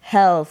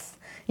 health,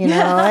 you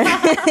know.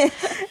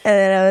 And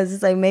then I was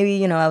just like, maybe,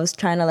 you know, I was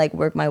trying to like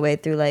work my way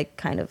through like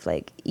kind of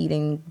like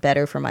eating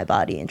better for my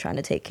body and trying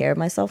to take care of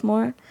myself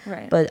more.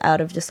 Right. But out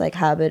of just like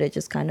habit, it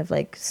just kind of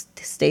like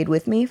stayed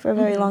with me for a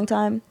very long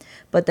time.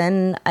 But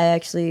then I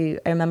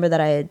remember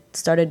that I had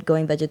started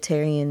going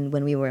vegetarian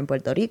when we were in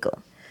Puerto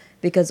Rico,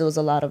 because it was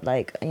a lot of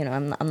like, you know,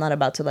 I'm not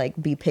about to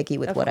like be picky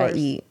with what I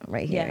eat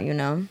right here, you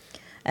know.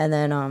 And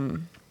then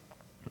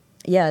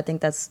I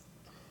think that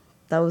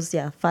was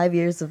 5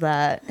 years of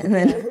that, and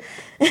then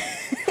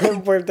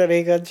Puerto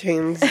Rico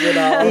changed it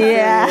all.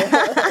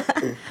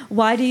 yeah.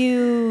 Why do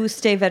you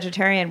stay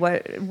vegetarian?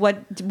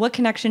 What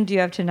connection do you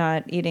have to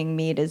not eating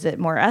meat? Is it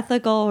more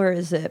ethical, or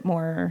is it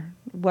more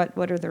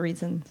what are the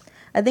reasons?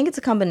 I think it's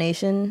a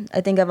combination.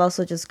 I think I've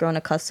also just grown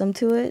accustomed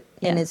to it,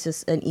 and it's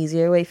just an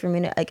easier way for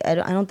me to.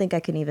 I don't think I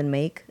can even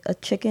make a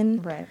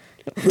chicken Right.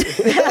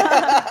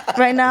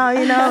 right now.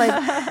 You know, like.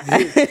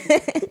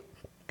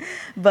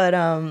 But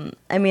I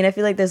mean, I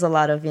feel like there's a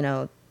lot of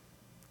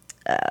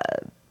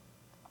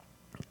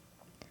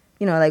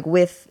like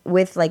with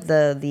like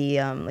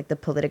the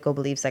political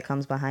beliefs that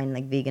comes behind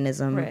like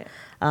veganism. Right.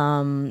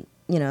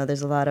 You know,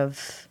 there's a lot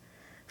of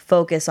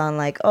focus on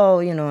like, oh,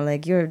 you know,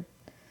 like you're,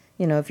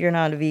 you know, if you're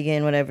not a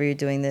vegan, whatever, you're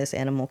doing this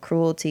animal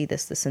cruelty,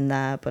 this and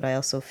that. But I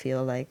also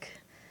feel like,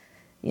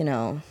 you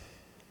know,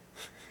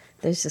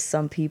 there's just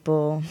some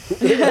people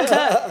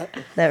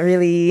that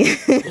really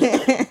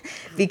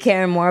be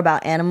caring more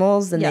about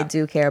animals than they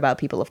do care about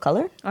people of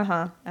color.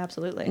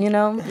 Absolutely. You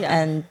know? Yeah.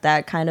 And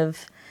that kind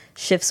of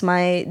shifts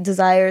my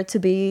desire to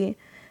be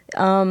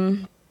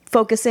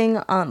focusing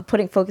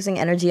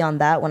energy on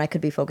that when I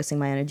could be focusing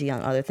my energy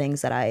on other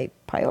things that I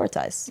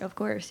prioritize. Of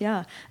course,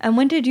 yeah. And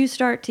when did you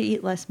start to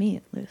eat less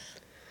meat, Luz?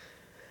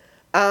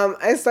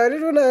 I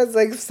started when I was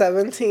like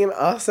 17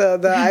 also,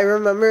 that I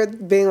remember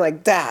being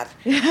like, Dad,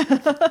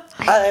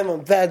 I'm a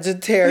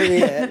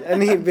vegetarian.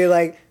 And he'd be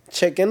like,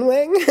 chicken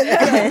wing? And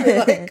I'd be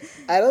like,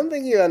 I don't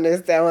think you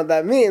understand what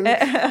that means.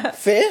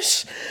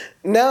 Fish?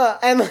 No.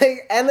 And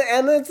like, and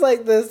it's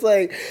like this,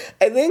 like,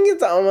 I think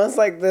it's almost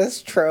like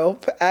this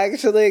trope,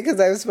 actually, because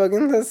I've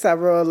spoken to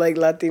several like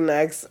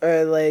Latinx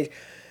or like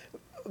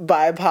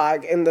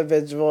BIPOC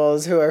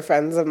individuals who are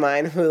friends of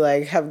mine who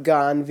like have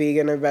gone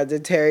vegan or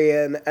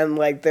vegetarian, and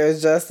like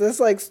there's just this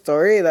like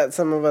story that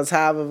some of us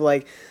have of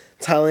like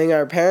telling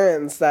our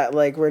parents that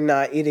like we're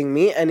not eating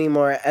meat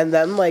anymore, and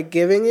then like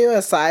giving you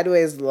a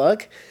sideways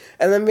look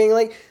and then being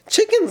like,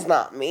 chicken's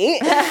not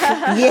meat.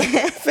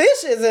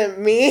 Fish isn't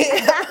meat.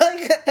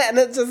 Like, and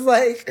it's just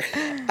like,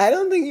 I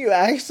don't think you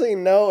actually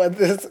know what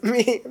this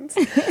means.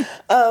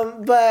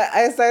 But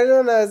I started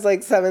when I was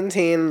like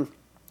 17.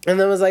 And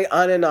then was, like,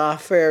 on and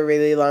off for a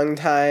really long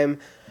time.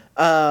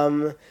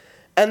 And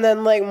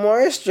then, like,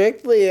 more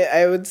strictly,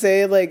 I would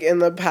say, like, in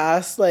the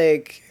past,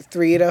 like,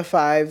 3 to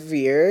 5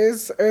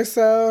 years or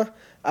so,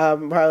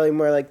 probably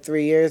more like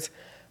 3 years,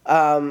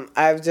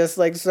 I've just,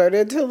 like,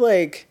 started to,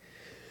 like,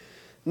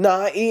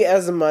 not eat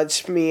as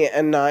much meat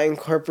and not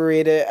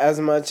incorporate it as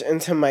much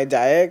into my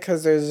diet,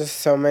 because there's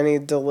just so many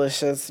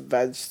delicious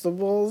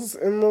vegetables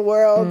in the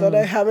world that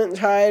I haven't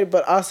tried.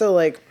 But also,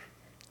 like,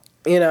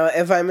 you know,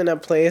 if I'm in a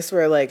place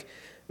where, like,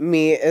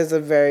 meat is a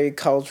very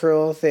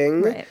cultural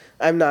thing, right,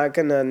 I'm not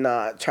going to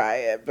not try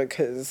it,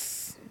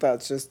 because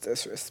that's just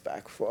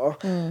disrespectful.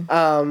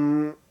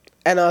 And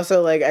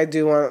also, like, I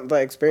do want the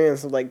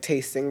experience of, like,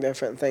 tasting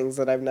different things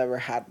that I've never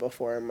had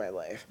before in my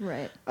life.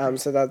 Right.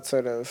 So that's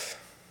sort of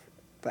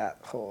that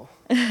whole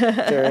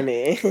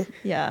journey.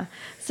 Yeah.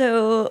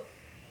 So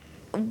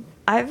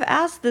I've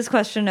asked this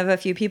question of a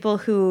few people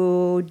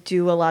who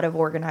do a lot of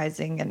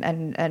organizing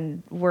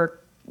and work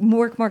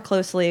more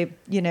closely,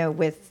 you know,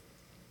 with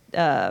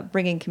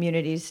bringing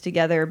communities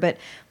together. But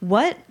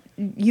what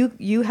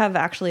you have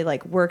actually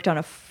like worked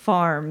on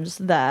farms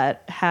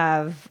that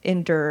have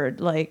endured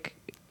like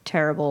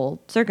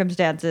terrible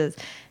circumstances,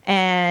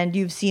 and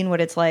you've seen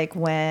what it's like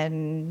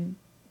when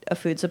a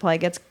food supply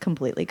gets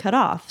completely cut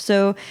off.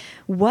 So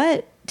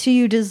what to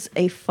you does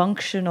a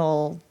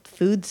functional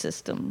food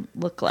system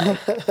look like?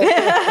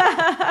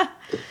 I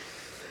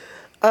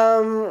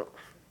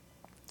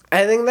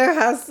think there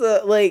has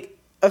to, like,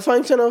 a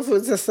functional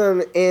food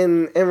system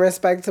in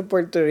respect to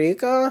Puerto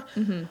Rico.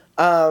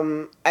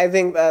 I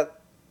think that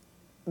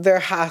there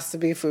has to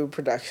be food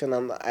production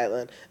on the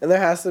island, and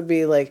there has to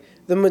be, like,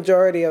 the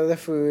majority of the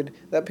food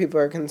that people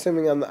are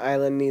consuming on the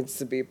island needs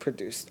to be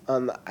produced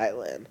on the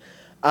island.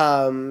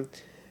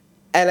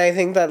 And I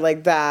think that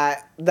like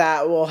that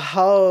will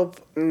help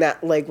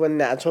like when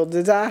natural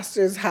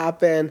disasters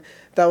happen,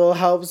 that will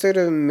help sort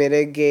of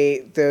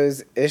mitigate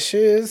those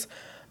issues.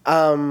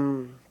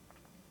 In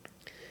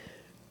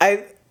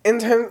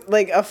terms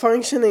like a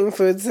functioning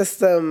food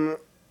system,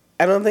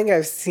 I don't think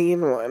I've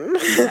seen one.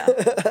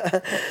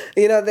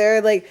 Yeah.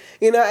 They're like,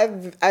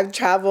 I've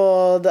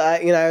traveled,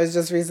 I was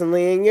just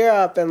recently in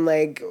Europe and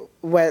like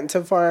went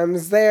to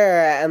farms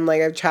there, and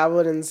like I've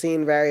traveled and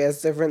seen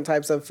various different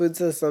types of food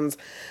systems,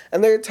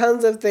 and there are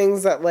tons of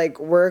things that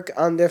like work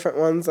on different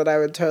ones that I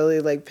would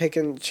totally like pick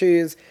and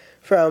choose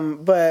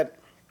from. But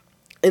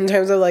in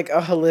terms of like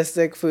a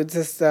holistic food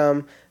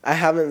system, I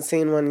haven't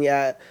seen one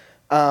yet.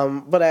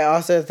 But I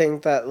also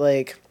think that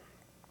like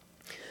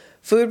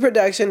food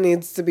production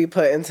needs to be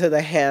put into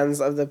the hands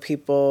of the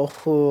people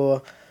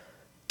who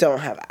don't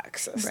have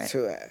access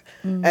to it.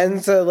 Mm-hmm.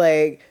 And so,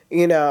 like,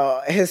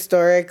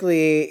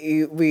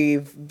 historically,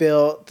 we've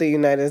built the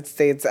United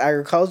States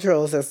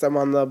agricultural system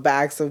on the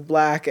backs of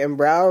Black and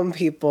brown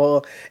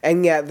people,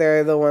 and yet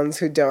they're the ones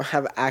who don't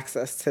have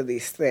access to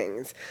these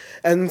things.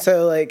 And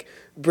so, like,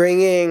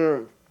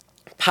 bringing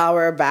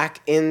power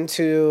back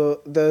into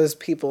those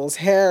people's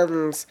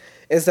hands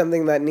is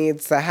something that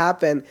needs to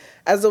happen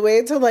as a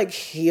way to like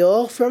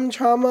heal from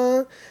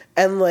trauma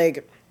and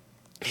like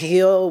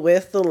heal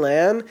with the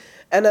land,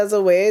 and as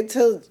a way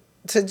to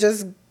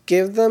just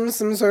give them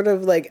some sort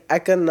of like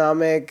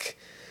economic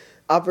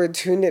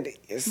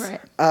opportunities,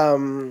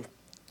 in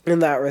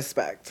that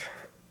respect.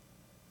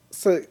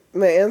 So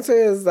my answer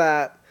is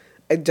that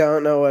I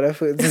don't know what a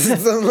food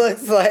system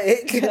looks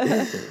like.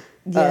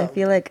 Yeah, I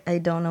feel like I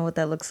don't know what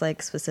that looks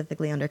like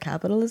specifically under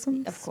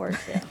capitalism. Of course,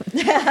 yeah.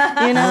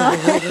 Yeah.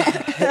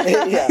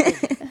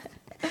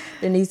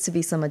 There needs to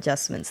be some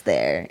adjustments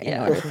there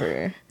in order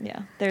for...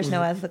 Yeah, there's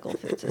no ethical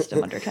food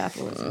system under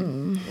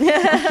capitalism.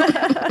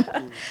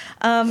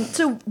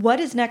 So what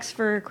is next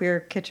for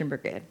Queer Kitchen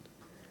Brigade?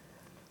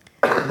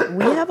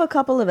 We have a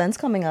couple events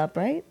coming up,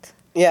 right?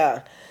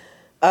 Yeah.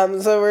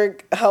 So we're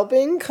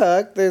helping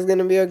cook. There's going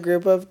to be a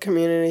group of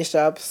community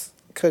chefs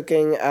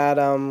cooking at...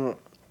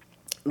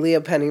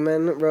 Leah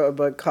Pennyman wrote a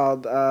book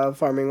called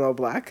Farming While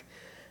Black,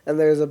 and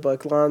there's a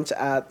book launch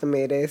at the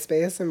Mayday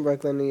Space in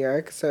Brooklyn, New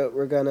York, so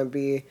we're going to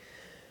be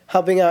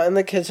helping out in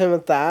the kitchen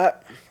with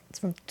that. It's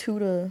from 2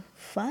 to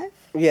 5?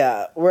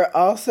 Yeah. We're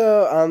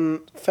also,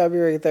 on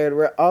February 3rd,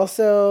 we're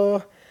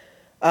also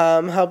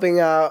helping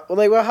out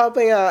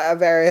at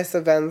various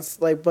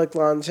events, like book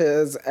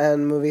launches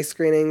and movie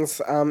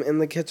screenings in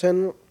the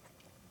kitchen.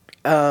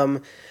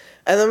 And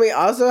then we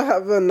also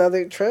have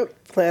another trip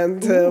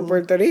planned to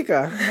Puerto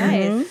Rico.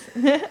 Nice.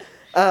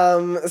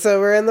 So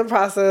we're in the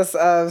process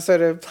of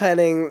sort of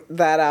planning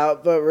that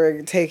out, but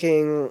it's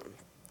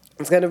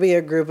going to be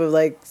a group of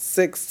like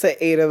 6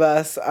 to 8 of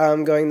us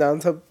going down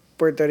to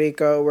Puerto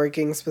Rico,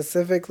 working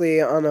specifically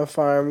on a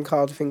farm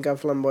called Finca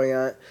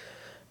Flamboyant.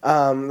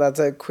 That's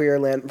a queer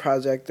land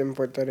project in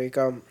Puerto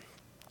Rico.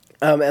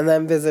 And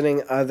then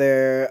visiting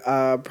other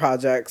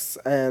projects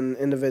and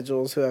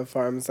individuals who have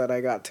farms that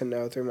I got to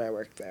know through my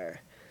work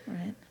there.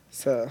 Right.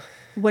 So.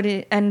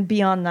 And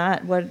beyond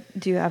that,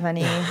 do you have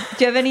any,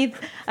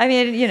 I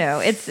mean,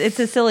 it's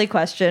a silly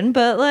question,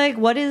 but like,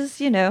 what's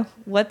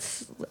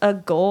a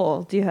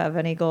goal? Do you have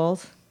any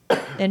goals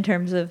in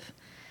terms of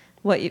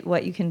what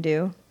you can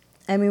do?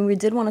 I mean, we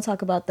did want to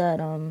talk about that,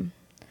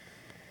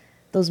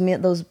 those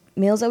meals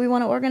that we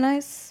want to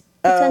organize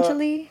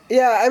potentially.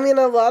 Yeah. I mean,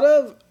 a lot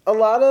of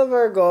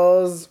our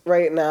goals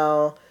right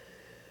now,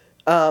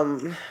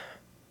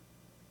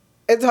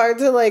 it's hard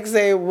to like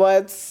say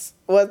what's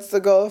the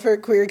goal for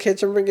Queer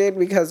Kitchen Brigade,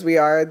 because we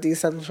are a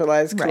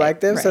decentralized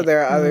collective, so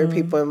there are other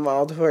people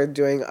involved who are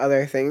doing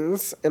other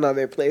things in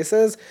other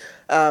places.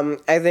 I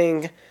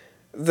think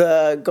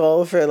the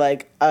goal for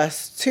like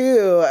us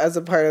too, as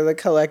a part of the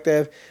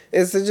collective,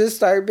 is to just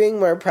start being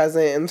more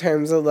present in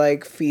terms of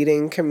like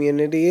feeding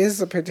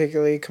communities,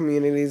 particularly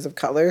communities of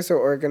color, so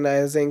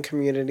organizing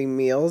community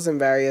meals in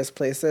various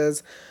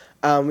places.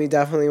 We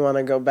definitely want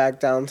to go back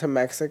down to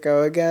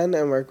Mexico again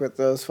and work with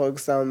those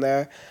folks down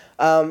there.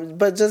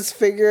 But just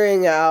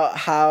figuring out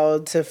how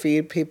to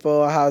feed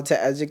people, how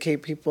to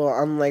educate people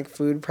on like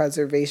food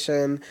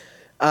preservation,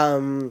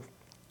 and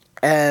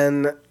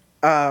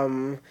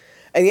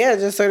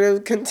just sort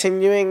of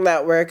continuing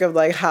that work of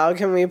like how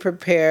can we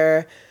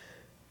prepare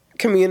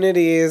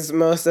communities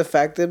most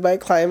affected by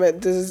climate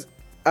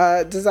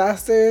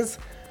disasters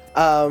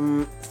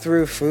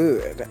through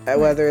food,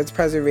 whether it's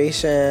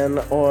preservation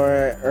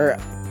or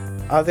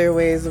other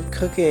ways of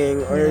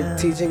cooking or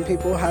teaching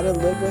people how to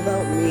live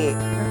without meat.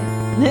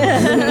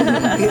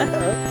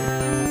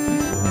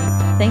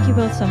 Thank you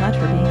both so much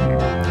for being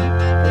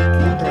here.